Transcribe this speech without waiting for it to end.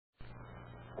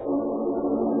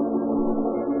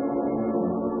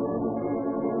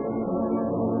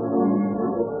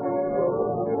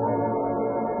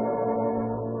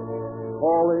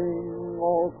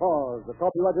the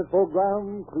copyrighted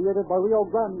program created by Rio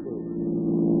Grande.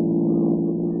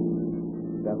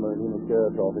 San Bernardino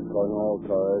Sheriff's Office calling all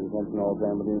cars. Attention all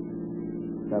San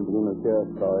Bernardino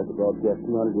Sheriff's cars to broadcast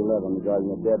 211 regarding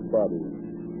a dead body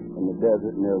in the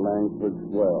desert near Langford's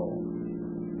Well.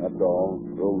 That's all.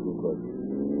 Rolls of course.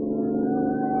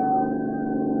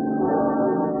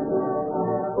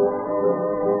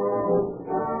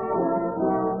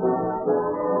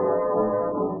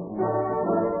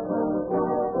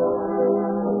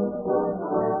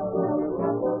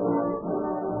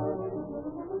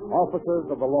 Officers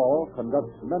of the law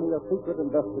conduct many a secret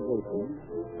investigation,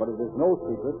 but it is no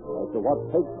secret as to what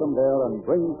takes them there and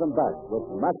brings them back with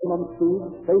maximum speed,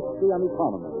 safety, and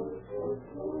economy.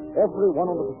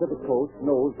 Everyone on the Pacific Coast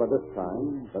knows by this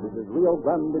time that it is Rio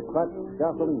Grande cracked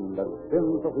gasoline that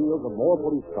spins the wheels of more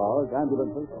police cars,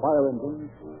 ambulances, fire engines,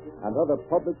 and other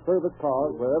public service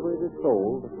cars wherever it is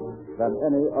sold than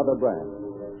any other brand.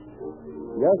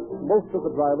 Yes, most of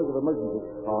the drivers of emergency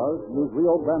cars use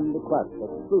Rio Grande cracked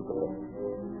exclusively,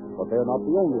 but they are not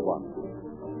the only ones.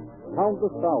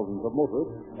 Countless thousands of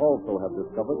motorists also have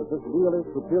discovered that this really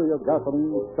superior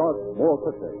gasoline starts more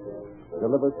quickly,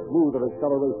 delivers smoother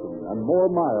acceleration, and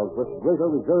more miles with greater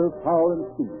reserve power and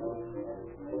speed.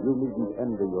 You needn't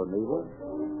envy your neighbor.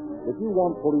 If you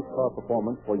want police car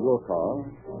performance for your car,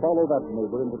 follow that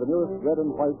neighbor into the nearest red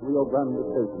and white Rio Grande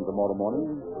station tomorrow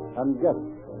morning and get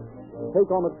it.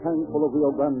 Take on a tank full of Rio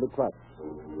Grande cracked,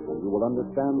 and you will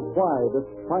understand why this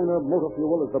finer motor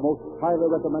fuel is the most highly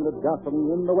recommended gasoline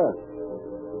in the West.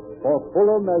 For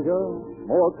fuller measure,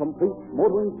 more complete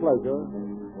motoring pleasure,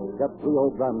 get Rio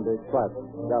Grande cracked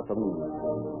gasoline.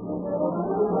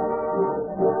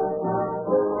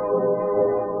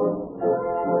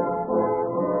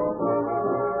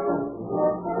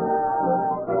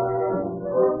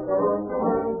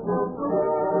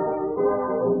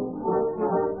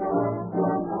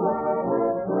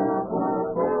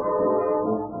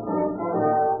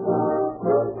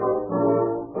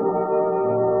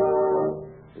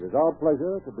 Our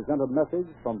pleasure to present a message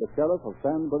from the Sheriff of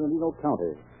San Bernardino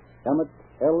County, Emmett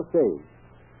L. Shea.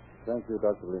 Thank you,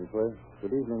 Dr. Lindquist.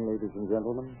 Good evening, ladies and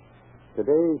gentlemen.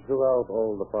 Today, throughout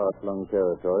all the far-flung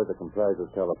territory that comprises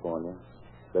California,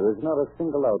 there is not a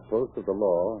single outpost of the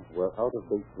law where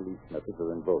out-of-date police methods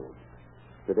are in vogue.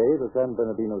 Today, the San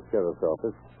Bernardino Sheriff's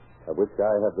Office, of which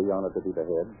I have the honor to be the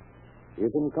head,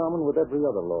 is in common with every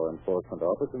other law enforcement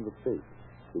office in the state,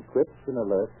 equipped and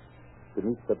alert to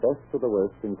meet the best of the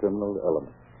worst in criminal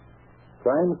elements.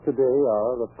 Crimes today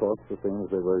are, of course, the same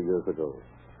as they were years ago.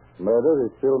 Murder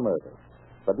is still murder.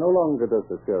 But no longer does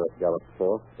the sheriff gallop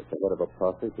forth at the head of a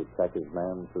posse to track his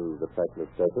man through the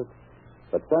trackless desert,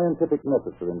 but scientific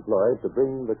methods are employed to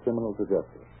bring the criminal to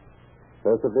justice.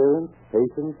 Perseverance,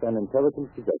 patience, and intelligent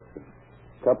suggestion,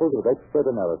 coupled with expert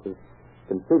analysis,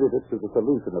 contributed to the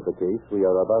solution of the case we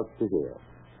are about to hear.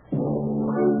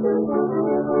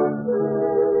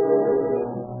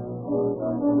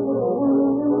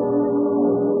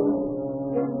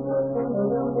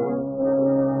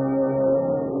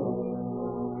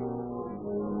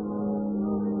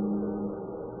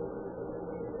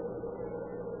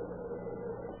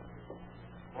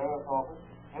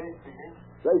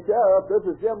 Say, Sheriff, this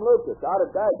is Jim Lucas out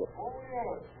at Daggett. Oh,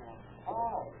 yes, Jim.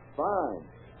 Hi. Fine.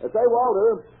 Say,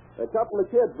 Walter, a couple of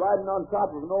kids riding on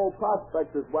top of an old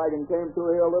prospector's wagon came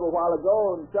through here a little while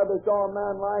ago and said they saw a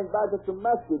man lying back of some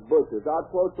mesquite bushes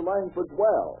out close to Langford's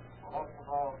Well. That's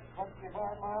about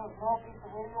 65 miles northeast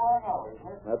of where you are now, isn't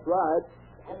it? That's right.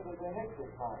 When did they hit this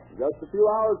time? Just a few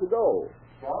hours ago.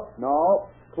 Shot? No,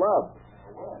 club.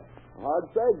 When? Hard to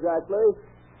say exactly.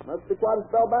 Must be quite a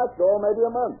spell back, though, maybe a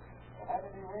month. Had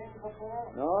any rains up there?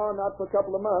 No, not for a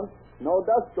couple of months. No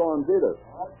dust storms either.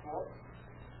 Well, that's good.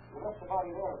 You left the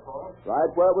body there, of course.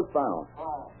 Right where it was found.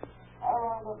 Fine. I'll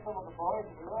round up some of the boys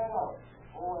and be right out.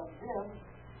 Oh, and Jim,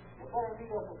 you better meet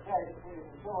us at Daggett so you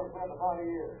can show us where the body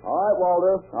is. All right,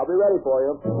 Walter. I'll be ready for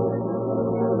you.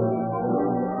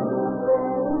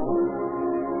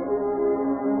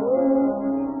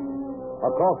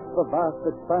 Across the vast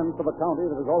expanse of a county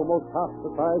that is almost half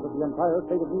the size of the entire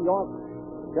state of New York,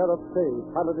 Sheriff Shea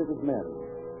piloted his men.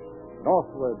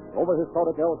 Northward, over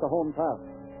historic El Cajon Pass,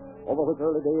 over which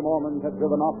early day Mormons had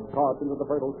driven ox carts into the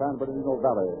fertile San Bernardino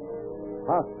Valley,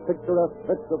 past picturesque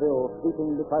Victorville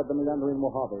sleeping beside the meandering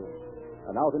Mojave,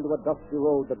 and out into a dusty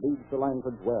road that leads to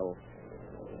Langford's Well.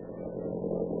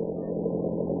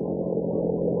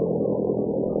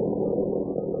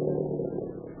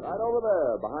 Right over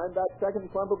there, behind that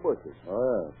second clump of bushes.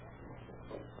 Oh,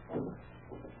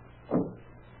 yes.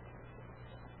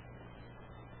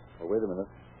 Oh, wait a minute.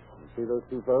 You see those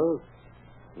two fellows?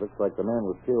 Looks like the man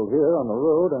was killed here on the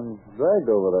road and dragged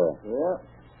over there. Yeah.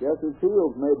 Guess his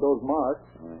heels made those marks.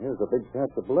 Here's a big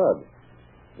patch of blood.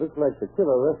 Looks like the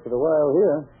killer rested a while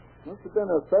here. Must have been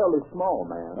a fairly small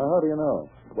man. How do you know?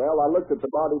 Well, I looked at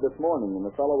the body this morning, and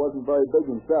the fellow wasn't very big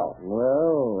himself.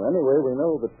 Well, anyway, we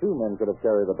know that two men could have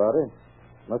carried the body.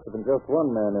 Must have been just one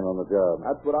man in on the job.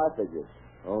 That's what I figured.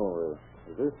 Oh,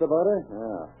 is this the body?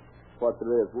 Yeah. What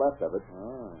there is left of it.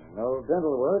 No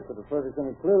dental work that has furnished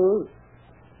any clues.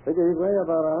 Figure he'd weigh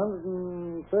about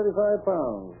 135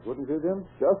 pounds, wouldn't you, Jim?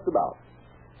 Just about.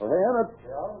 Well, hey, Emmett.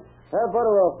 Yeah? Have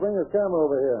Butteroff bring his camera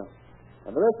over here.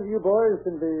 And the rest of you boys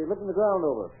can be looking the ground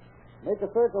over. Make a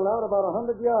circle out about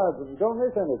 100 yards and don't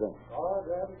miss anything. All right,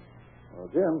 Daddy. Well,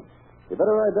 Jim, you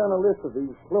better write down a list of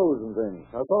these clothes and things.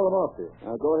 I'll call them off to you.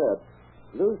 Now, go ahead.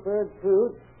 Blue serge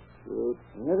suit,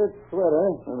 knitted sweater,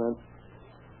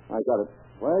 I got it.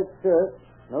 white shirt,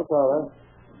 no collar,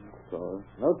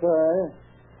 no tie,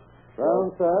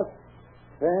 brown socks,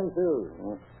 tan shoes.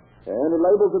 Any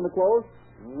labels in the clothes?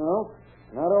 No,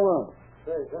 not a one.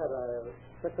 Say, Dad, I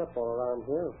picked up all around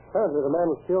here. Apparently the man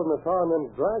was killed in a car and then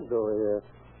dragged over here.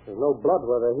 There's no blood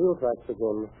where the heel tracks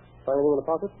begin. Find anything in the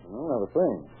pocket? No, not a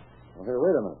thing. Well, here,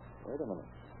 wait a minute.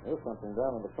 There's something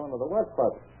down in the front of the west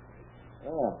pocket.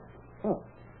 Yeah. Huh.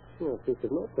 Yeah, a piece of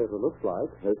newspaper, looks like.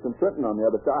 There's some printing on the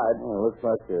other side. Oh, looks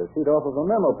like a sheet off of a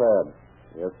memo pad.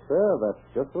 Yes, sir, that's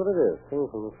just what it is. Came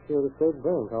from the Security State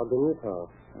Bank, Ogden, Utah.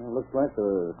 Well, looks like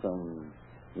there's some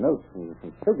notes and some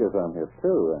figures on here,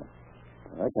 too.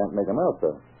 I can't make them out,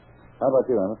 though. How about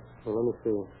you, Emmett? Well, let me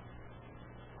see.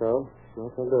 No,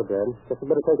 that's no good, Dad. Guess you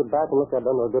better take it back and look at it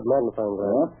under a good magnifying glass.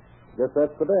 Yeah, guess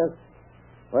that's the best.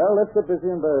 Well, let's get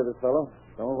busy and bury this fellow.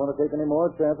 Don't want to take any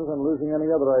more chances on losing any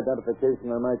other identification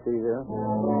there might be here.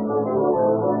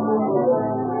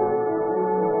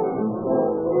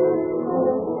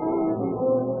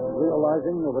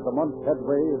 Realizing that with a month's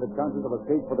headway, the chances of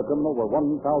escape for the criminal were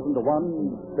 1,000 to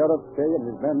 1, Sheriff Shea and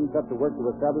his men set to work to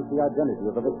establish the identity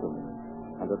of the victim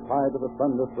and to tie to the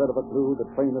slender thread of a clue the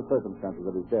train of circumstances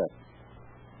of his death.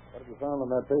 What have you found on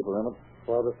that paper, Emmett?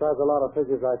 Well, besides a lot of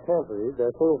figures I can't read, there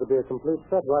seems to be a complete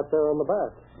set right there on the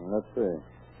back. Let's see.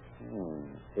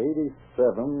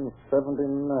 87, 79.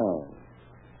 Well,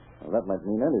 that might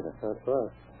mean anything. That's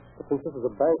right. But since this is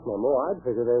a bank memo, I'd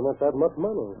figure they meant that much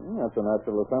money. That's a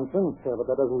natural assumption. Yeah, but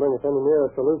that doesn't bring us any nearer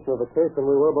a solution of the case than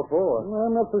we were before. Well,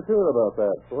 I'm not so sure about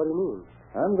that. So what do you mean?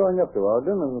 I'm going up to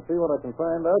Ogden and see what I can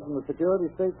find out from the Security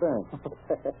State Bank.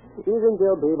 You think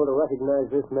they'll be able to recognize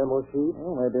this memo sheet?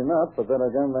 Well, maybe not, but then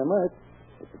again they might.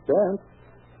 It's a chance.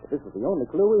 But this is the only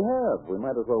clue we have. We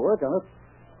might as well work on it.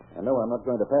 I know I'm not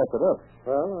going to pass it up.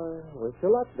 Well, I wish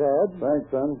you luck, Dad. Thanks,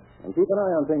 son. And keep an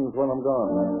eye on things while I'm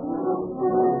gone.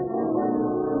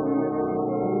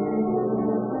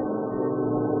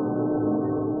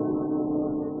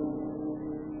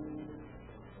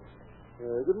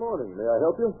 Good morning. May I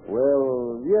help you?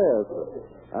 Well, yes.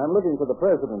 I'm looking for the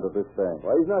president of this bank.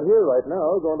 Why, he's not here right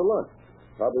now. Going to lunch.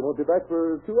 Probably won't be back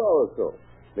for 2 hours or so.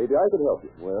 Maybe I could help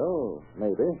you. Well,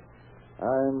 maybe.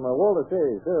 I'm Walter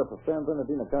Shea, Sheriff of San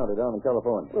Bernardino County down in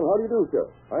California. Well, how do you do,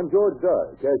 Sheriff? I'm George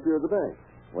Dye, cashier of the bank.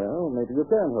 Well, maybe you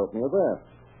can help me with that.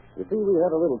 You see, we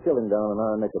had a little killing down in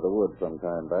our neck of the woods some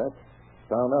time back.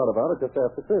 Found out about it just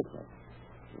after Christmas.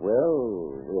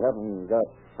 Well, we haven't got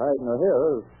hide nor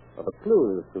hair of a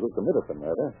clue as to who committed the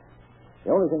murder.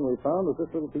 The only thing we found was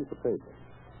this little piece of paper.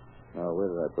 Now, where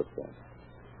did I put that?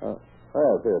 Oh,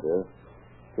 here it is.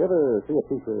 You ever see a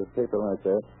piece of paper like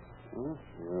that?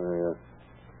 Yeah.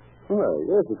 Why,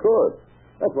 yes, of course.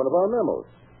 That's one of our memos.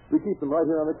 We keep them right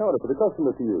here on the counter for the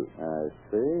customer to use. I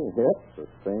see. Yep, the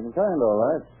same kind, all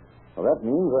right. Well, that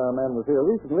means our man was here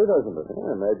recently, doesn't it?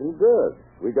 I imagine it does.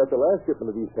 We got the last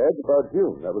shipment of these pads about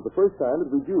June. That was the first time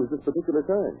that we'd used this particular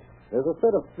kind. There's a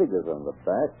set of figures on the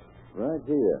back right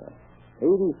here.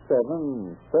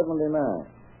 87, 79.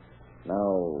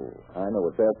 Now, I know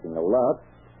it's asking a lot,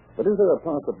 but is there a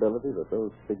possibility that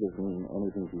those figures mean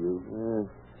anything to you?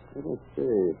 Let me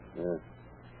see.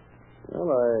 Well,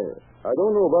 I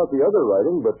don't know about the other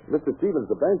writing, but Mr.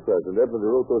 Stevens, the bank president, evidently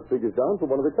wrote those figures down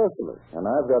for one of the customers. And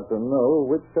I've got to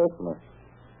know which customer.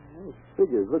 Those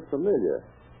figures look familiar.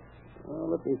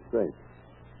 Well, let me think.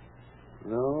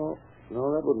 No,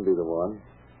 that wouldn't be the one.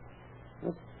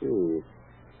 Let's see.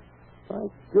 By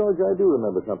George, I do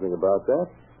remember something about that.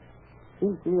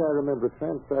 See, I remember a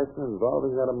transaction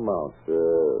involving that amount.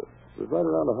 It was right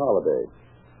around the holiday.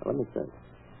 Now, let me think.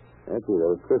 Actually, that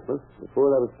was Christmas.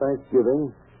 Before that was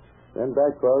Thanksgiving. Then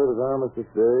back farther was Armistice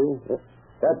Day.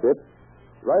 That's it.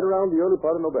 right around the early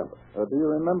part of November. Do you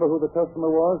remember who the customer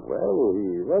was? Well,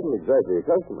 he wasn't exactly a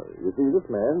customer. You see, this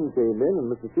man came in and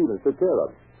Mr. Stevens took care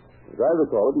of him. As I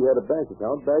recall it, he had a bank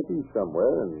account back east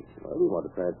somewhere, and, well, he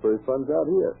wanted to transfer his funds out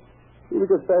here. He was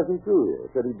just passing through here.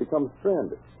 Said he'd become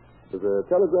stranded. It was a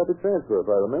telegraphic transfer, if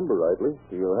I remember rightly.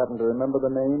 Do you happen to remember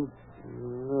the name?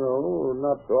 No,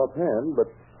 not offhand,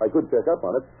 but I could check up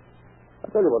on it.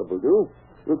 I'll tell you what it will do.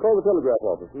 We'll call the telegraph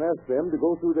office and ask them to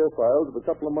go through their files of a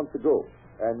couple of months ago.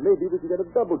 And maybe we can get a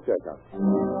double check on it.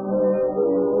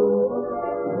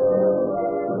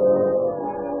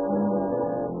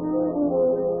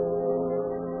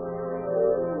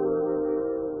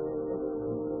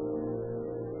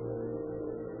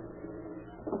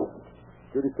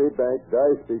 Security State Bank,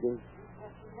 Dye speaking.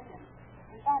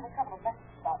 We found a couple of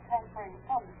messages about transferring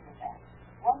funds to the bank.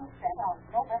 One was sent on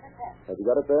November 10th. Have you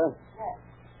got it there? Yes.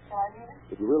 Shall I read it?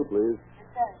 If you will, please. It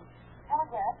says,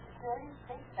 Telegraph Security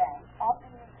State Bank,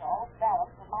 Ogden, Utah,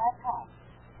 balance of my account.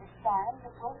 It's signed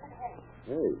with Wilfred Hayes.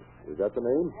 Hey, is that the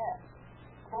name? Yes.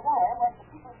 The wire went to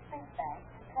People's State Bank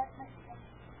in Detroit, Michigan.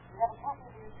 You have a copy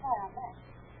of the reply on that.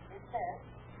 It says,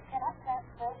 cannot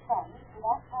transfer funds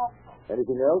without counsel.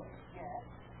 Anything else? Yes.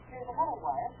 Here's another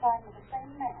wire signed with the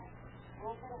same man,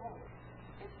 Wilfred Hayes.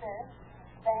 It says,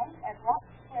 bank at Rock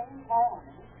Springs,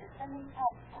 Wyoming is sending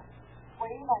counsel.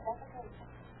 Waive identification.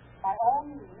 By all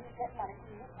means, get money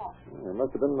from your account. It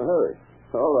must have been in a hurry.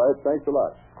 All right, thanks a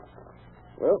lot.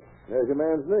 Well, there's your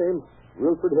man's name,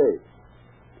 Wilfred Hayes.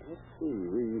 Let's see,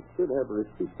 we should have a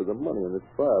receipt for the money in this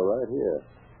file right here.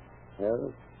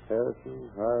 Harrison,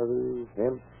 Harvey,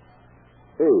 Hemp,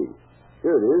 Hayes.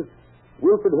 Here it is,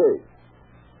 Wilfred Hayes.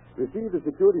 Received at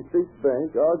Security State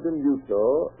Bank, Ogden,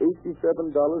 Utah,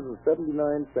 $87.79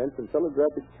 in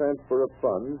telegraphic transfer of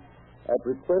funds at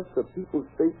request of People's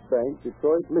State Bank,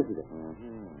 Detroit, Michigan.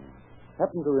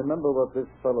 Happen to remember what this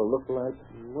fellow looked like?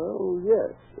 Well,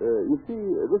 yes. You see,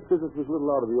 this business was a little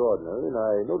out of the ordinary, and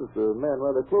I noticed the man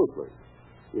rather closely.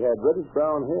 He had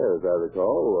reddish-brown hair, as I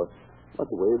recall, must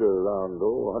have weighed around,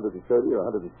 130 or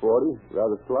 140,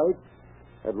 rather slight,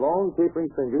 had long,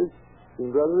 tapering fingers,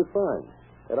 seemed rather refined.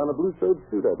 Had on a blue suede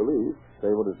suit, I believe.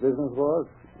 Say what his business was?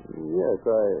 Yes,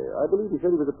 I believe he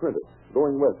said he was a printer,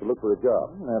 going west to look for a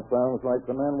job. That sounds like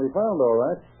the man we found, all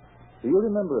right. Do you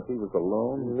remember if he was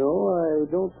alone? No, I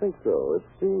don't think so. It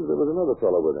seems there was another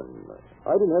fellow with him.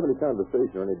 I didn't have any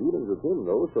conversation or any dealings with him,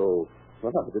 though, so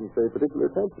well, I didn't pay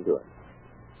particular attention to him.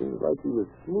 Seemed like he was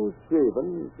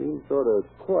smooth-shaven, seemed sort of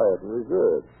quiet and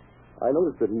reserved. I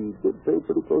noticed that he did pay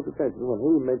pretty close attention when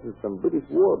Hay mentioned some British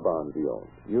war bonds he owned.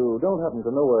 You don't happen to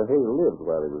know where Hay lived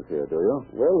while he was here, do you?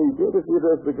 Well, he gave us the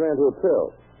address of the Grand Hotel.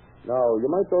 Now, you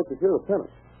might talk to Sheriff Tennant.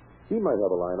 He might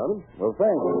have a line on him. Well, thank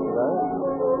you,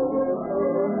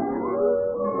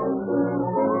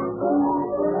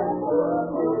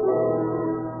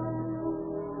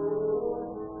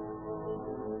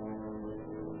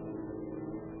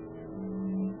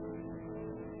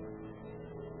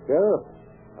 Sheriff,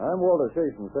 I'm Walter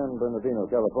Chase from San Bernardino,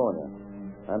 California.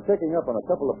 I'm checking up on a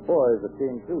couple of boys that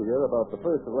came through here about the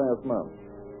first of last month.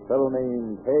 A fellow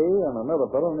named Hay and another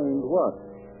fellow named Watt.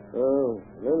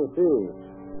 Let me see.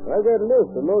 I got a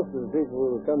list of most of the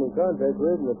people we've come in contact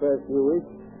with in the past few weeks.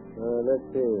 Let's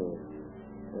see.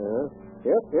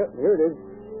 Yep, here it is.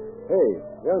 Hey,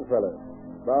 young fella.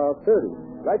 About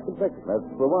 30. Light complexion. That's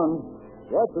the one.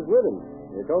 Watt was with him.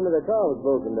 He told me the car was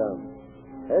broken down.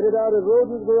 Headed out of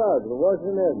Roden's garage in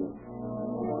Washington Avenue.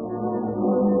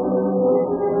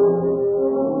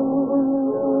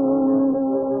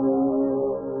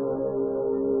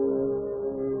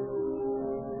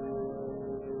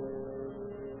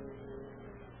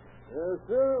 Yes,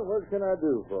 sir. What can I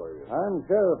do for you? I'm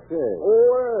Sheriff Shea.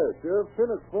 Oh, Sheriff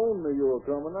Tennant phoned me you were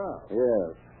coming out.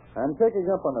 Yes. I'm checking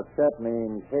up on a chap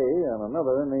named Hay and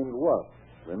another named Watt.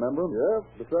 Remember him?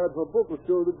 Yep. Besides, my book will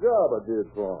show the job I did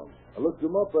for him. I looked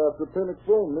him up after Pennick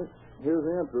phoned me. Here's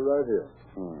the answer right here.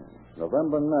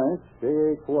 November 9th,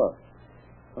 J.H. Watt.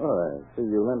 Oh, I see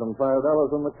you lent him $5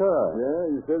 on the car.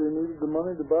 Yeah, he said he needed the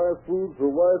money to buy food for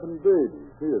wife and baby.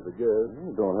 Here's the guess.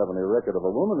 You don't have any record of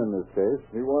a woman in this case.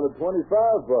 He wanted $25.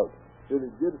 Said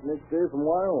he'd get it next day from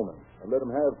Wyoming. I let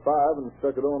him have $5 and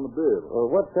stuck it on the bill. Well,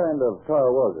 what kind of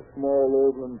car was it? Small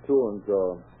Overland touring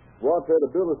car. Watt had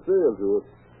a bill of sale to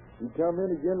it. He come in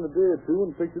again in a day or two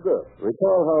and picked it up.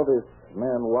 Recall how this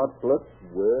man Watt looked?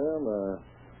 Well,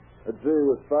 I'd say he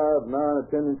was 5'9" or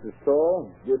 10 inches tall.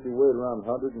 Guess he weighed around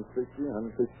 160,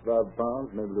 165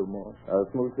 pounds, maybe a little more.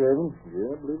 Smooth shaven?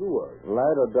 Yeah, I believe he was.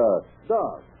 Light or dark?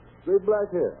 Dark. Straight black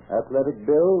hair. Athletic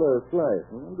build or slight?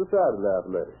 Decidedly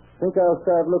athletic. Think I'll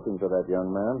start looking for that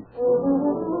young man.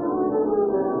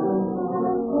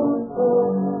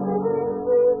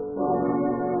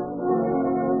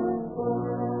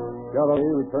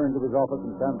 Hay returned to his office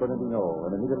in San Bernardino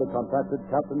and immediately contacted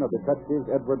Captain of Detectives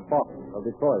Edward Fox of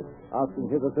Detroit, asking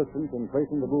his assistance in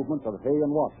tracing the movements of Hay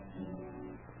and Watts.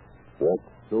 Watts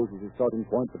chose as his starting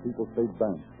point the People's State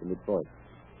Bank in Detroit.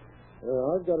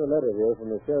 I've got a letter here from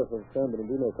the sheriff of San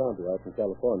Bernardino County out in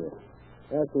California,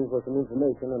 asking for some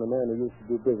information on a man who used to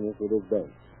do business with his bank.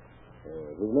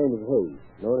 His name is Hay.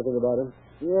 Know anything about him?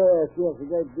 Yes, a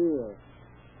great deal.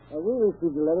 We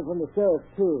received a letter from the sheriff,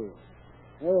 too.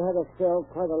 They had to sell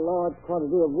quite a large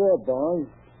quantity of war bonds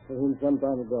for him some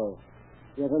time ago.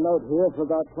 He had a note here for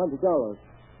about $20.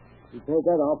 He paid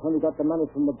that off when he got the money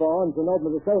from the bonds and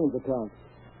opened a savings account.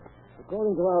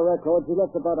 According to our records, he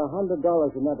left about $100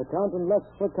 in that account and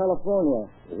left for California.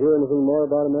 You hear anything more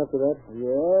about him after that?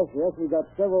 Yes. We got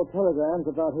several telegrams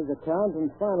about his account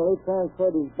and finally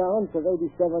transferred his balance of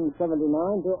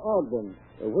 $87.79 to Ogden.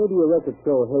 Where do your records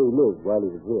show Hay lived while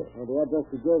he was here? Well, the address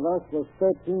he gave us was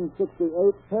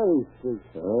 1368 Perry Street.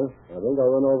 I think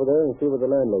I'll run over there and see what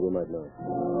the landlady might know.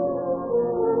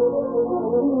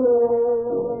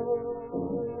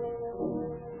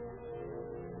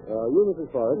 You,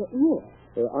 Mrs. Forrest? Yes.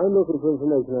 I'm looking for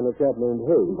information on a chap named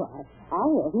Hay. Why, I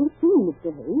haven't seen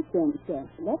Mr. Hay since,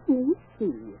 let me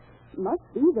see. Must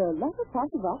be the latter part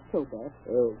of October.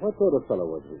 What sort of fellow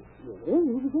was he? Well,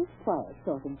 he was a quiet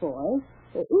sort of boy.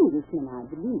 Englishman, I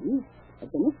believe.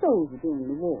 Had been a soldier during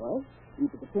the war.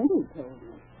 Even the printer told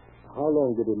me. How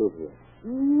long did he live here?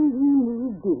 He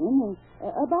moved in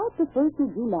about the 1st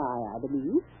of July, I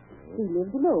believe. He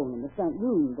lived alone in the front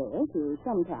room there till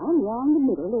sometime around the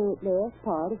middle or last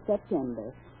part of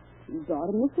September. His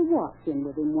daughter, Mr. Watts, in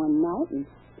with him one night and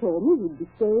told me he'd be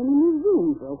staying in his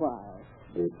room for a while.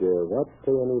 Did Watts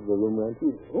pay any of the room rent?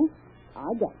 No.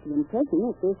 I got the impression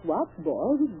that this Watts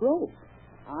boy was broke.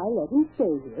 I let him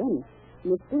stay here, and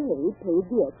Mr. Hay paid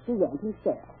the extra rent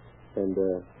himself. And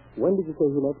when did you say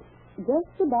he left?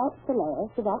 Just about the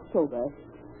last of October.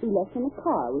 He left in a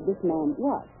car with this man,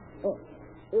 Watts.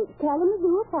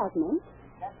 Kalamazoo apartment.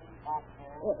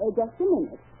 Just a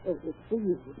minute. It's for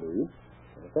you. Me?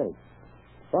 Thanks.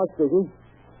 Fox speaking.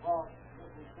 Well,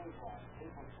 this is Caesar.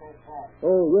 People State Bank.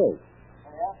 Oh, yes.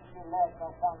 After you left,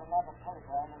 I found another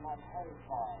telegram in that Hayes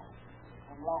file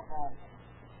from Los Angeles,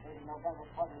 dated November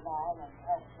 29, and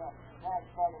transfer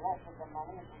the rest of the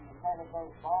money from the sale of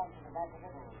those bonds to the Bank of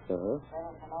Italy.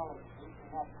 Sheriff Manoli Street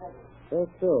in that city.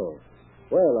 That's so.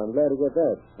 Well, I'm glad to get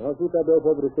that. I'll keep that dope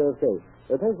over to Sheriff's case.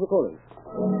 Thanks for calling.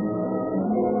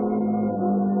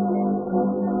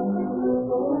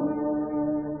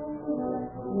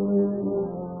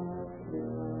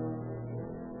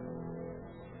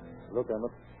 Look,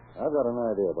 Emmett, I've got an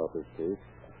idea about this case.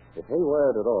 If Hay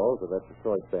wired at all to that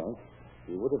Detroit bank,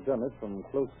 he would have done it from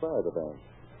close by the bank.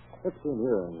 Let's go in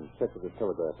here and check with the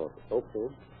telegraph office. Okay.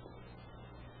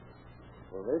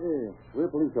 Well, lady, we're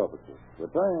police officers.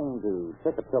 We're trying to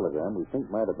check a telegram we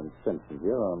think might have been sent from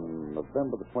here on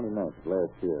November the 29th of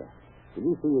last year. Can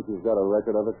you see if you've got a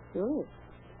record of it? Sure.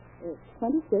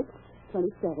 26,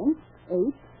 27,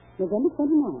 8, November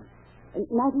 29.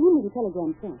 Now, do you need a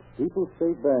telegram sent? People's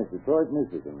State Bank, Detroit,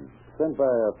 Michigan. Sent by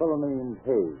a fellow named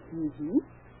Hay. Mm-hmm.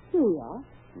 Here we are.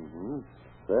 Mm-hmm.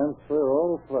 Transfer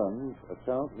all funds,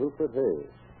 account Wilfred Hay.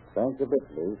 Bank of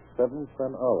Italy, 7th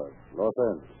and Olive, Los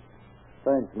Angeles.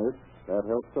 Thanks, miss. That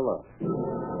helps a lot.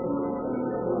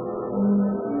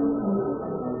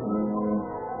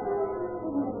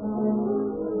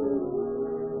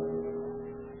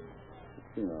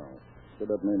 Said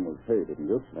that name was Hay, didn't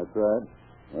you? That's right.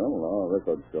 Well, our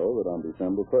records show that on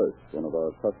December 1st, one of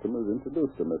our customers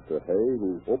introduced to Mr. Hay,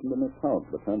 who opened an account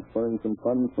for transferring some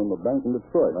funds from a bank in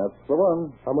Detroit. That's the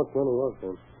one. How much money was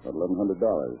it? About $1,100.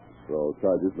 So all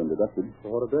charges been deducted.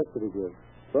 What address did he give?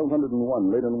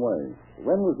 1201 Layden Way.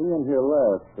 When was he in here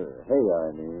last? Hay,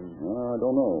 I mean. I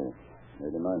don't know.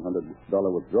 Maybe $900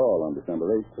 withdrawal on December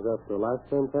 8th. Is that the last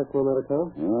transaction on that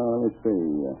account? Let me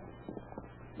see.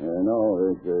 No,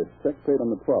 there's a check paid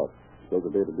on the 12th. Shows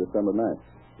the date of December 9th.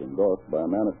 Endorsed by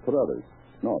a man at Carruthers,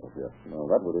 north of here. Well,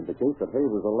 that would indicate that Hay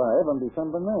was alive on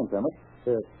December 9th, Emmett.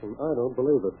 Yes, I don't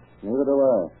believe it. Neither do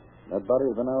I. That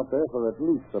body's been out there for at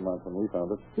least a month when we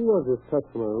found it. Who was this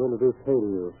customer who introduced Hay to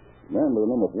you? A man by the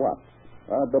name of Watts.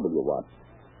 R.W. Watts.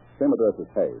 Same address as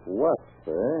Hay. Watts,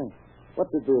 eh?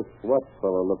 What did this Watts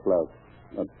fellow look like?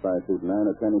 About 5 feet 9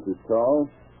 or 10 inches tall.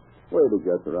 Weight, he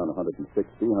gets around 160,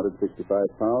 165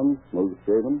 pounds. Smooth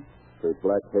shaven. Straight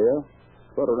black hair.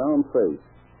 Got a round face.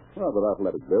 Rather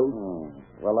athletic build.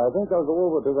 Well, I think I'll go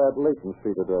over to that Layton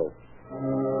Street address.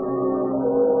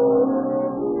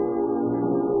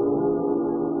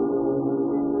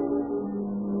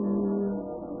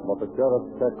 but the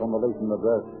sheriff's check on the Layton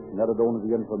address netted only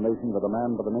the information that a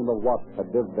man by the name of Watts had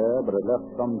lived there but had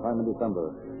left sometime in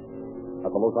December.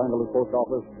 At the Los Angeles post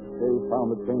office, Kay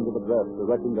found a change of address,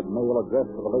 directing that mail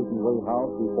addressed to the Layton Way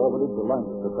house be forwarded to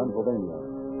Lancaster, Pennsylvania.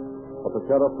 But the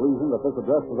sheriff reasoned that this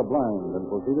address was a blind and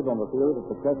proceeded on the theory that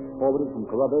the check forwarded from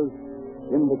Carruthers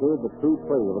indicated the true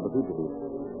trail of the fugitive.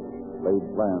 Laid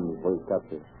plans for his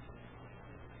capture.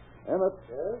 Emmett.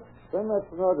 Yes? Send that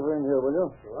stenographer in here, will you?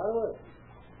 I will.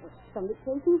 From the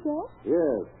station, sir?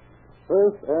 Yes.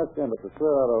 First, ask Emmett to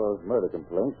swear out a murder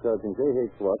complaint charging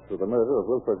J.H. Watts with the murder of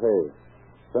Wilfred Hayes.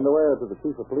 Send a wire to the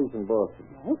chief of police in Boston.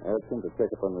 Yes. Ask him to check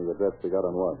up on the address we got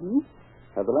on Watts. Mm-hmm.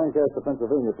 Have the Lancaster,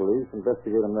 Pennsylvania police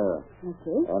investigate him there.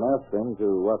 Okay. And ask them to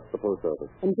watch the post office.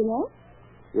 Anything else?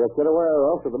 Yes, get a wire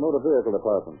off to the motor vehicle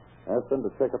department. Ask them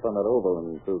to check up on that oval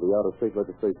and through the out-of-state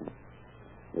registration.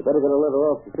 You better get a letter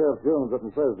off to Sheriff Jones up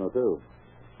in Fresno, too.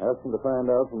 Ask him to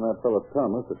find out from that fellow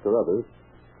Thomas at Carruthers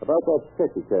about that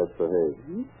check he cashed for Hayes.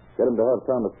 Mm-hmm. Get him to have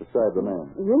Thomas describe the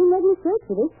man. You really let me search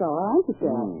for this fellow, aren't you,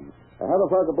 sir? I have a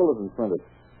pack of bulletins printed,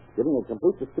 giving a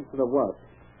complete description of what.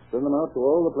 Send them out to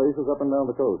all the places up and down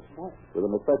the coast, with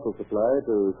an special supply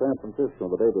to San Francisco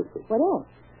and the Bay District. What else?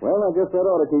 Well, I guess that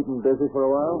ought to keep him busy for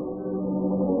a while.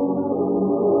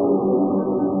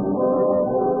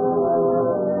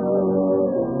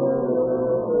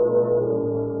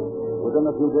 Within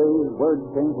a few days, word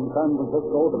came from San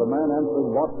Francisco that a man answering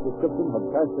Watts' description had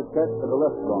cashed a check at a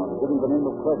restaurant giving the name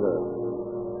of Kreger.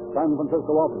 San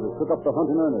Francisco officers took up the hunt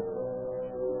in earnest.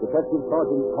 Detective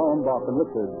Sergeant Kalmbach and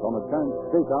Richards, on a chance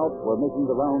stakeout, were making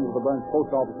the rounds of the branch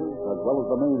post offices as well as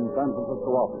the main San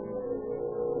Francisco office.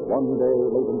 One day,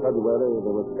 late in February, they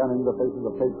were scanning the faces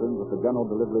of patrons at the general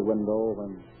delivery window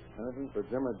when... Anything for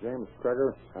Jim or James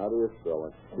Kreger? How do you spell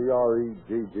it? Creggger.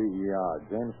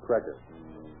 James Kreger.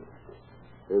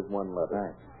 Here's one letter.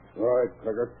 Thanks. All right,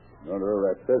 Kreger. Under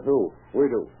arrest. Says who? We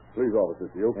do. Police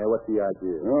officers, you. Yeah, what's the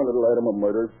idea? A little item of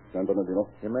murder, San Bernardino.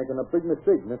 You're making a big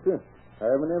mistake, mister. I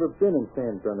haven't ever been in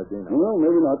San Bernardino. Well,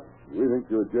 maybe not. We think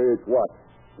you're J.H. Watts.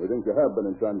 We think you have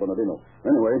been in San Bernardino.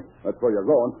 Anyway, that's where you're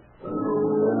going.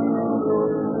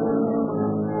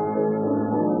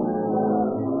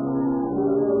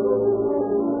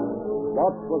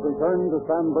 Watts was returned to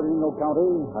San Bernardino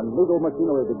County, and legal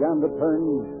machinery began to turn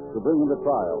to bring him to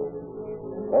trial.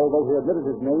 Although he admitted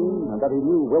his name and that he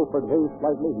knew Wilfred Hayes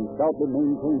slightly, he stoutly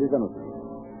maintained his innocence.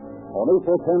 On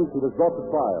April 10th, he was brought to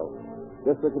trial.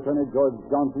 District Attorney George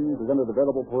Johnson presented a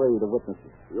veritable parade of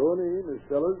witnesses. Your name is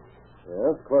Sellers?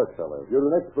 Yes, Clark Sellers. You're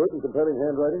an expert in comparing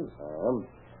handwriting?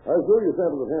 I saw your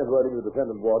samples of handwriting of the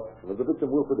defendant Watts and of the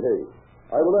victim Wilfred Hayes.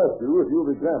 I will ask you if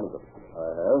you've examined them. I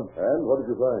have. And what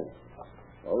did you find?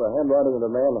 Well, the handwriting of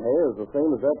the man here is the same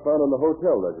as that found on the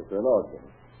hotel register in Ogden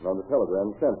and on the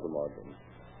telegram sent from Ogden.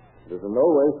 It is in no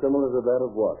way similar to that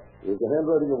of Watts. Is the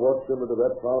handwriting of Watts similar to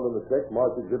that found on the check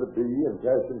marked Exhibit B and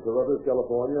cashed in Carruthers,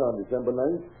 California on December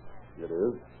 9th? It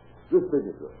is. This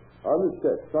signature on this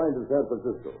check signed in San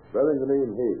Francisco, bearing the name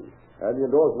Hayes and the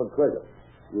endorsement Kreger.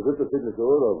 Is it the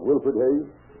signature of Wilfred Hayes?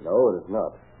 No, it is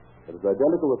not. It is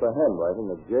identical with the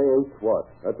handwriting of J.H. Watts.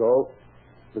 That's all.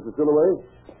 Mr. Stillaway?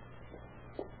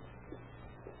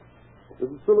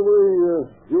 Mr. Stillaway,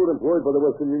 you were employed by the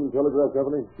Western Union Telegraph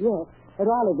Company? Yes. At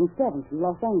Arlington 7th in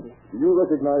Los Angeles. Do you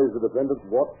recognize the defendant,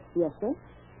 Watts? Yes, sir.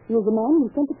 He was the man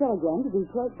who sent the telegram to the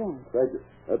Detroit Bank. Thank you.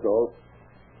 That's all.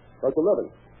 Dr. Levin.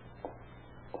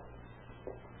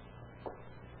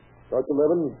 Dr.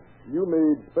 Levin, you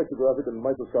made spectrographic and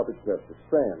microscopic tests of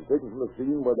sand taken from the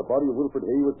scene where the body of Wilfred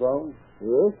Hay was found?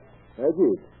 Yes, I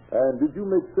did. And did you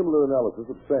make similar analysis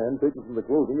of sand taken from the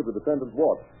clothing of the defendant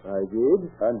Watts? I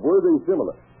did. And were they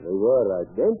similar? They were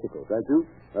identical. Thank you.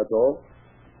 That's all.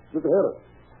 Mr. Harris.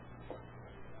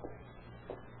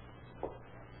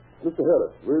 Mr.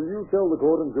 Harris, will you tell the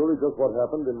court and jury just what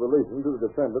happened in relation to the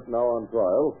defendant now on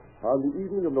trial on the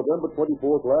evening of November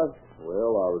 24th last?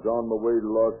 Well, I was on my way to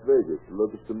Las Vegas to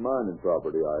look at some mining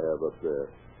property I have up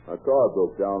there. My car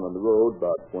broke down on the road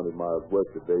about 20 miles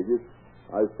west of Vegas.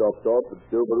 I stopped off at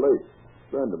Silver Lake. A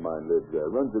friend of mine lives there,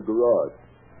 runs a garage.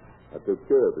 I took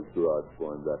care of his garage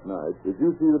for him that night. Did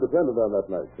you see the defendant on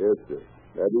that night? Yes, sir.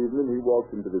 That evening, he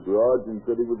walked into the garage and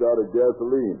said he was out of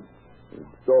gasoline. He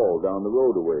stalled down the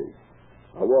road a ways.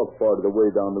 I walked part of the way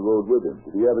down the road with him.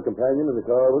 Did he have a companion in the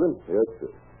car with him? Yes,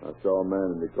 sir. I saw a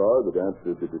man in the car that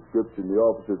answered the description the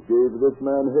officers gave of this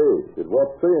man Hayes. Did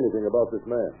Watts say anything about this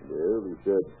man? Well, he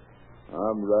said,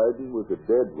 I'm riding with a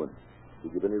dead one.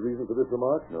 Did you give any reason for this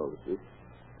remark? No, sir.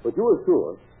 But you are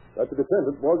sure that the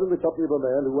defendant was in the company of a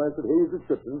man who answered Hayes'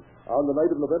 description on the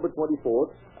night of November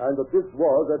 24th, and that this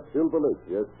was at Silver Lake?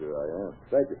 Yes, sir, I am.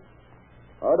 Thank you.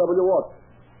 R.W. Watts,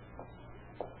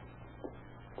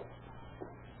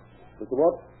 Mr.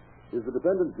 Watts, is the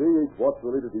defendant J.H. Watts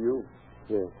related to you?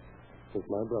 Yes. He's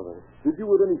my brother. Did you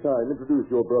at any time introduce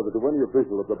your brother to any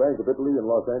official of the Bank of Italy in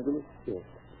Los Angeles? Yes.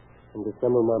 In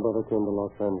December, my brother came to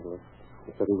Los Angeles.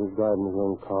 He said he was driving his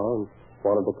own car and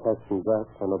wanted to cash some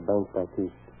drafts on a bank back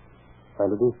east. I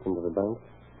introduced him to the bank,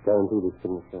 guaranteed his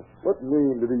signature. What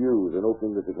name did he use in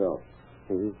opening this account?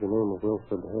 He used the name of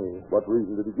Wilfred Hay. What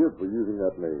reason did he give for using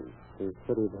that name? He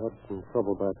said he'd had some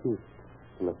trouble back east.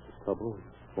 Domestic trouble.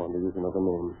 Wanted to use another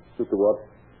name. Mr. Watts,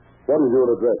 what is your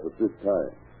address at this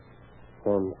time?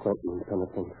 San Quentin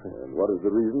Penitentiary. And what is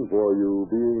the reason for you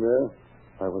being there?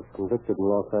 I was convicted in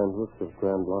Los Angeles of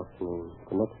grand larceny in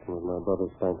connection with my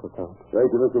brother's bank account. Thank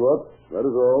you, Mr. Watts. That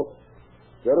is all.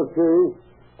 Let us see.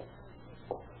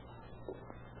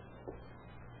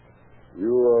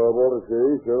 You are Walter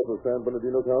Shea, Sheriff of San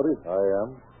Bernardino County? I am.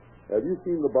 Have you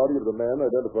seen the body of the man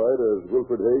identified as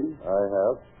Wilfred Hay? I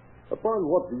have. Upon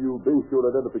what do you base your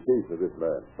identification of this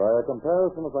man? By a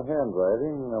comparison of the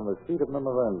handwriting on the sheet of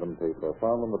memorandum paper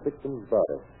found on the victim's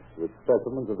body with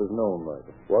specimens of his known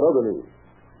writing. What other news?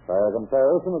 By a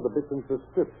comparison of the victim's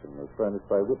description as furnished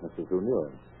by witnesses who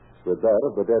knew him with that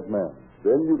of the dead man.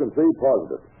 Then you can say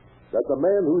positive that the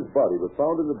man whose body was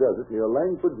found in the desert near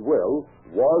Langford's Well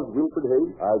was Wilfred Hay?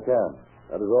 I can.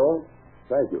 That is all?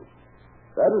 Thank you.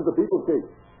 That is the people's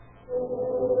case.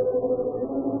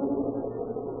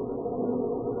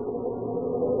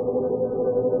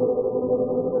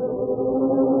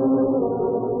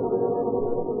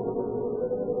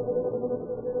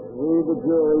 The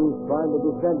jury find the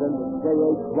defendant,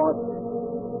 J.H. Watts,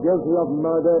 guilty of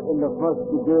murder in the first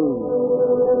degree.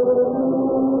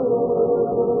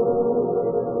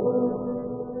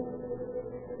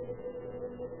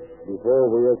 Before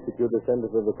we execute the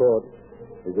sentence of the court,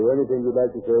 is there anything you'd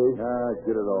like to say?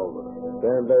 Get it over.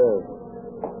 Stand there.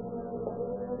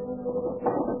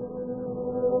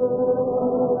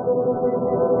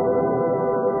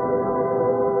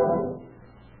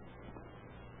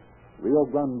 Rio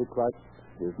Grande Cracked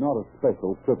is not a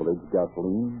special privileged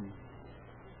gasoline.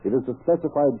 It is the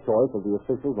specified choice of the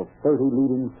officials of 30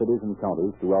 leading cities and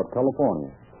counties throughout California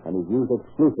and is used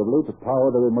exclusively to power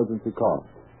their emergency cars.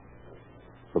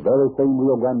 The very same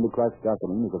Rio Grande Cracked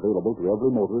gasoline is available to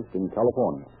every motorist in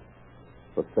California.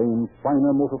 The same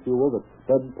finer motor fuel that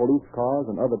sped police cars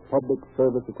and other public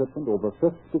service equipment over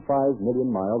 55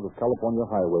 million miles of California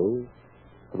highways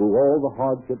through all the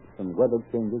hardships and weather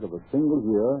changes of a single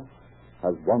year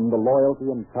has won the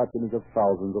loyalty and patronage of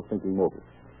thousands of thinking motorists.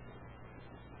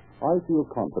 I feel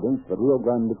confident that Rio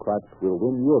Grande Cracked will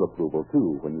win your approval,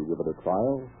 too, when you give it a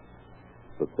trial.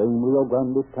 The same Rio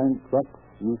Grande tank trucks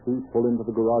you see pull into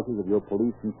the garages of your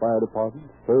police and fire department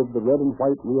serve the red and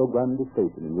white Rio Grande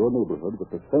station in your neighborhood with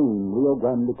the same Rio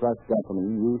Grande Cracked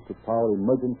gasoline used to power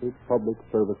emergency public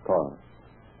service cars.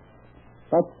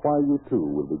 That's why you, too,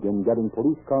 will begin getting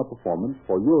police car performance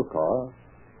for your car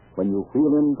when you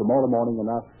wheel in tomorrow morning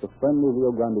and ask the friendly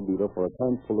Rio Grande dealer for a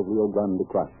tankful of Rio Grande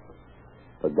Cracked,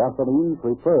 the gasoline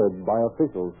preferred by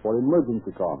officials for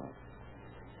emergency cars,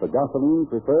 the gasoline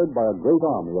preferred by a great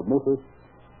army of motorists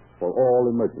for all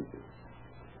emergencies.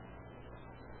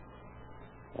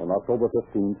 On October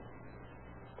 15th,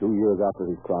 2 years after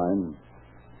his crime,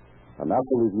 and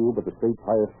after review by the state's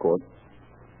highest court,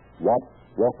 Watts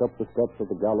walked up the steps of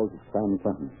the gallows of San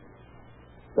Quentin,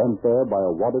 sent there by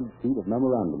a wadded sheet of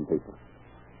memorandum paper.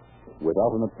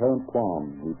 Without an apparent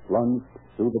qualm, he plunged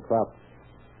through the trap,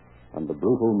 and the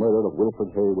brutal murder of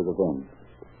Wilfred Hay was avenged.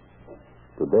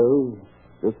 Today,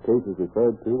 this case is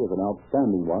referred to as an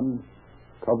outstanding one,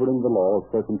 covering the law of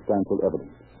circumstantial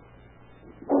evidence.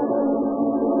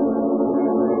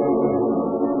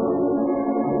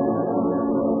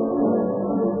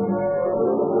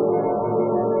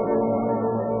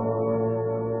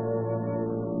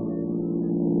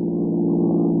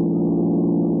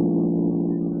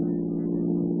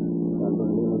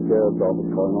 Sheriff's office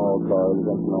calling all cars,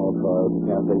 attention all cars,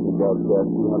 cancellation broadcast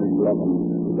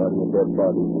 211 regarding a dead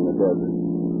body in the desert.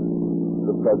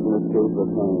 Suspect in this case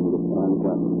was hanged at San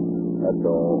Quentin. That's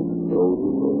all. Those who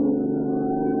live.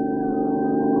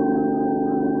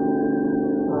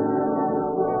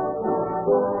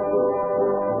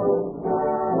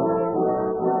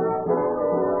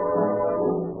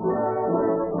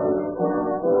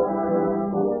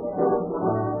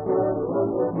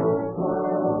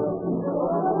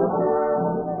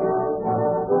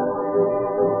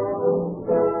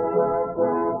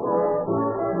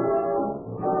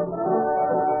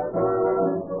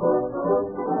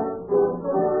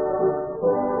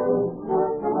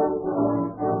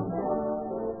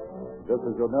 This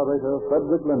is your narrator,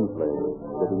 Frederick Lindsley,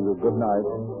 bidding you good night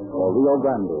for Rio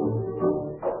Grande.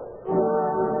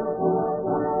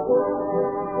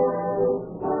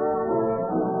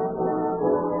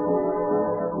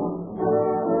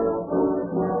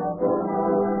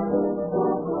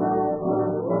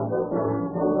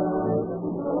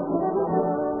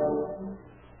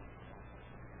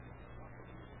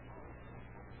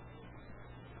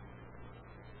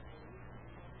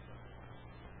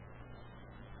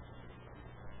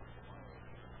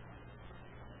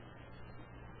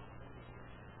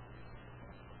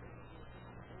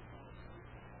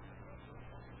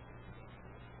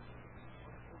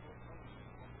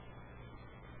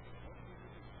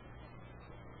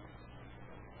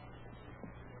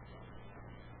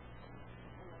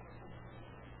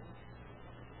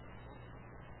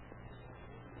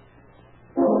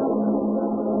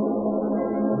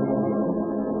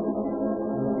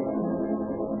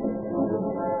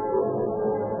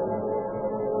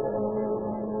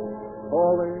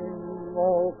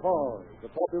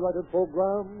 copyrighted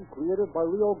program created by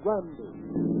Rio Grande.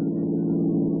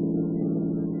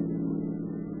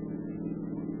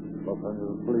 Los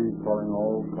Angeles Police calling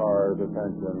all cars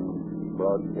attention.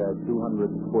 Broadcast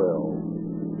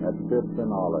 212 at 5th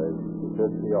and Olive to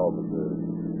 50 officers.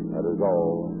 That is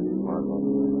all.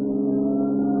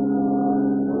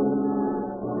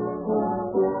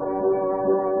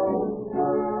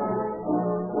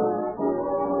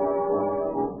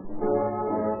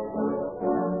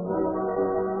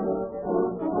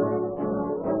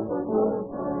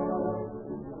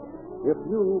 If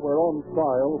you were on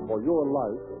trial for your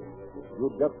life,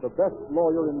 you'd get the best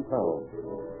lawyer in town.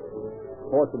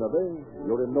 Fortunately,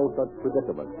 you're in no such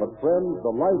predicament. But, friends,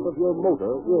 the life of your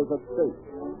motor is at stake.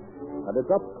 And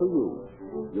it's up to you.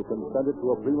 You can send it to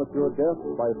a premature death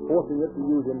by forcing it to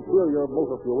use inferior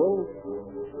motor fuel,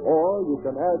 or you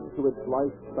can add to its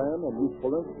lifespan and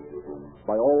usefulness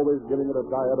by always giving it a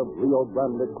diet of Rio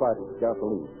Grande cracked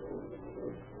gasoline.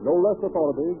 No less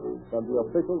authorities than the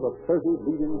officials of 30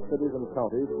 leading cities and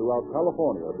counties throughout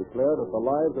California declare that the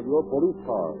lives of your police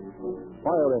cars,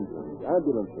 fire engines,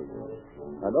 ambulances,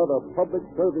 and other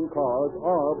public-serving cars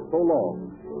are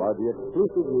prolonged by the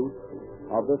exclusive use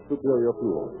of this superior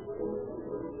fuel.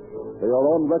 They are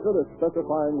on record as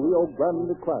specifying Rio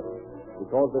Grande crack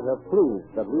because they have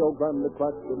proved that Rio Grande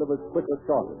crack delivers quicker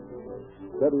starting,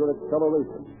 steadier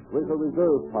acceleration, greater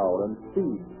reserve power and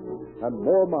speed, and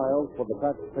more miles for the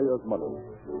taxpayer's money.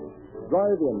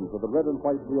 Drive in to the red and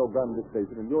white Rio Grande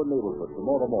station in your neighborhood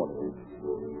tomorrow morning.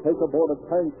 Take aboard a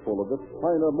tank full of this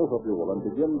finer motor fuel and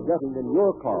begin getting in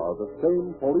your car the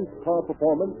same police car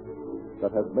performance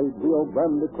that has made Rio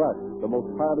Grande crack the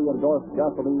most highly endorsed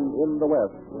gasoline in the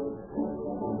West.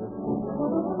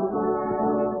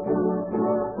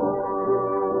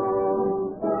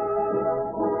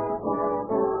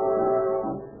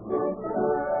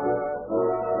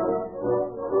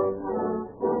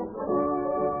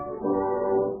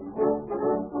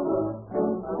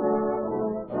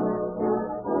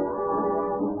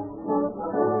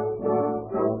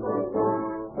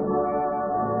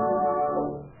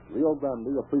 Rio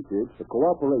Grande appreciates the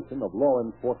cooperation of law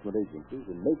enforcement agencies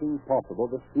in making possible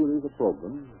this series of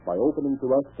programs by opening to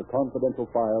us the confidential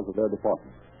files of their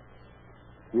department.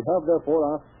 We have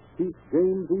therefore asked Chief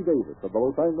James E. Davis of the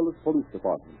Los Angeles Police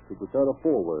Department to prepare a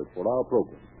foreword for our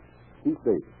program. Chief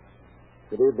Davis.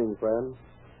 Good evening, friends.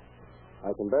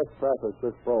 I can best preface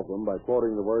this program by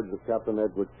quoting the words of Captain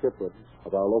Edward Chipwood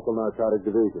of our local narcotic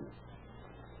division.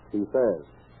 He says,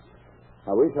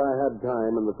 "I wish I had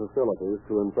time and the facilities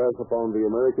to impress upon the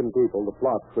American people the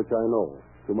plots which I know,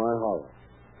 to my horror,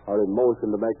 are in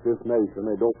motion to make this nation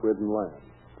a dope-ridden land.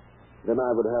 Then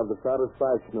I would have the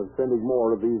satisfaction of sending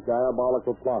more of these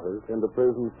diabolical plotters into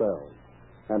prison cells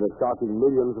and of shocking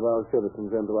millions of our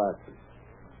citizens into action.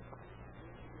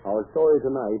 Our story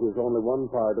tonight is only one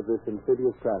part of this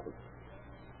insidious traffic.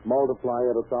 Multiply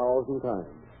it 1,000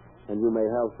 times, and you may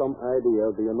have some idea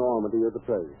of the enormity of the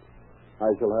trade. I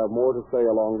shall have more to say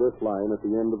along this line at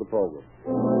the end of the program."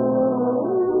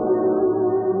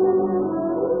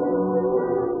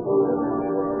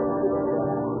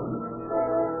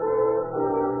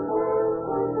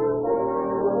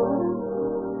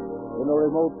 In a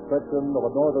remote section of a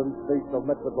northern state of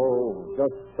Mexico,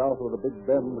 just south of the Big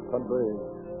Bend country,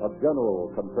 a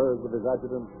general confers with his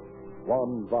adjutant,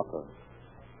 Juan Vaca.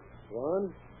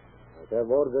 Juan, I have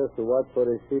orders to watch for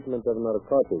a shipment of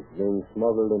narcotics being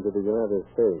smuggled into the United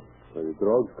States. Are the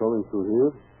drugs coming through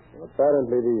here?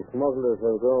 Apparently, the smugglers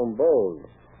have grown bold.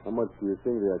 How much do you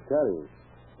think they are carrying?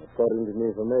 According to the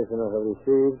information I have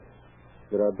received,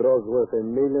 there are drugs worth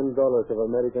 $1 million of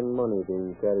American money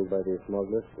being carried by these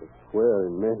smugglers. Where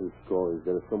in Mexico is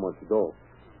there so much dope?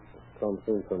 It comes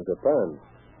in from Japan.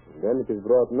 And then it is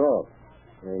brought north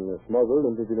and smuggled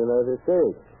into the United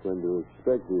States. When do you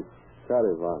expect this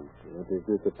caravan? It is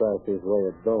due to pass this way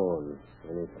at dawn,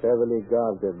 and it's heavily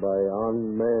guarded by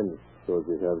armed men. So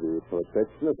they have the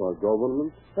protection of our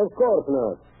government? Of course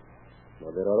not.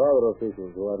 But there are other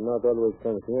officials who are not always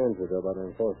conscientious about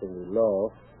enforcing the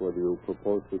law. What do you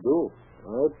propose to do?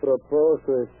 I propose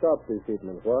to stop this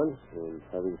shipment, Juan. And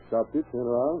having stopped it,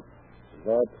 General?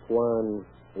 That, Juan,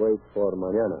 waits for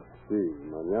mañana. Sí,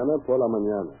 mañana por la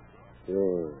mañana. Sí,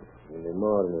 in the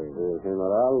morning. El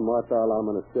general mata al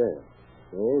amanecer.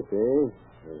 Sí, sí.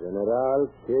 The general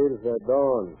kills at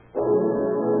dawn.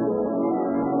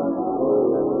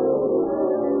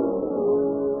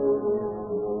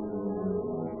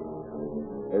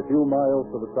 A few miles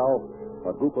to the south,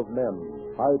 a group of men,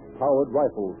 high-powered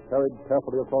rifles carried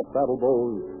carefully across saddle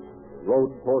bows,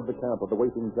 rode toward the camp of the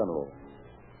waiting general.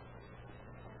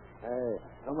 Hey,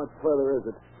 how much further is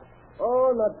it?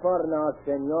 Oh, not far now,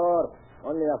 senor.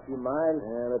 Only a few miles.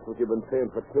 Yeah, that's what you've been saying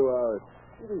for 2 hours.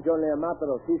 It is only a matter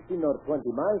of 15 or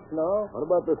 20 miles now. What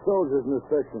about the soldiers in this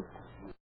section?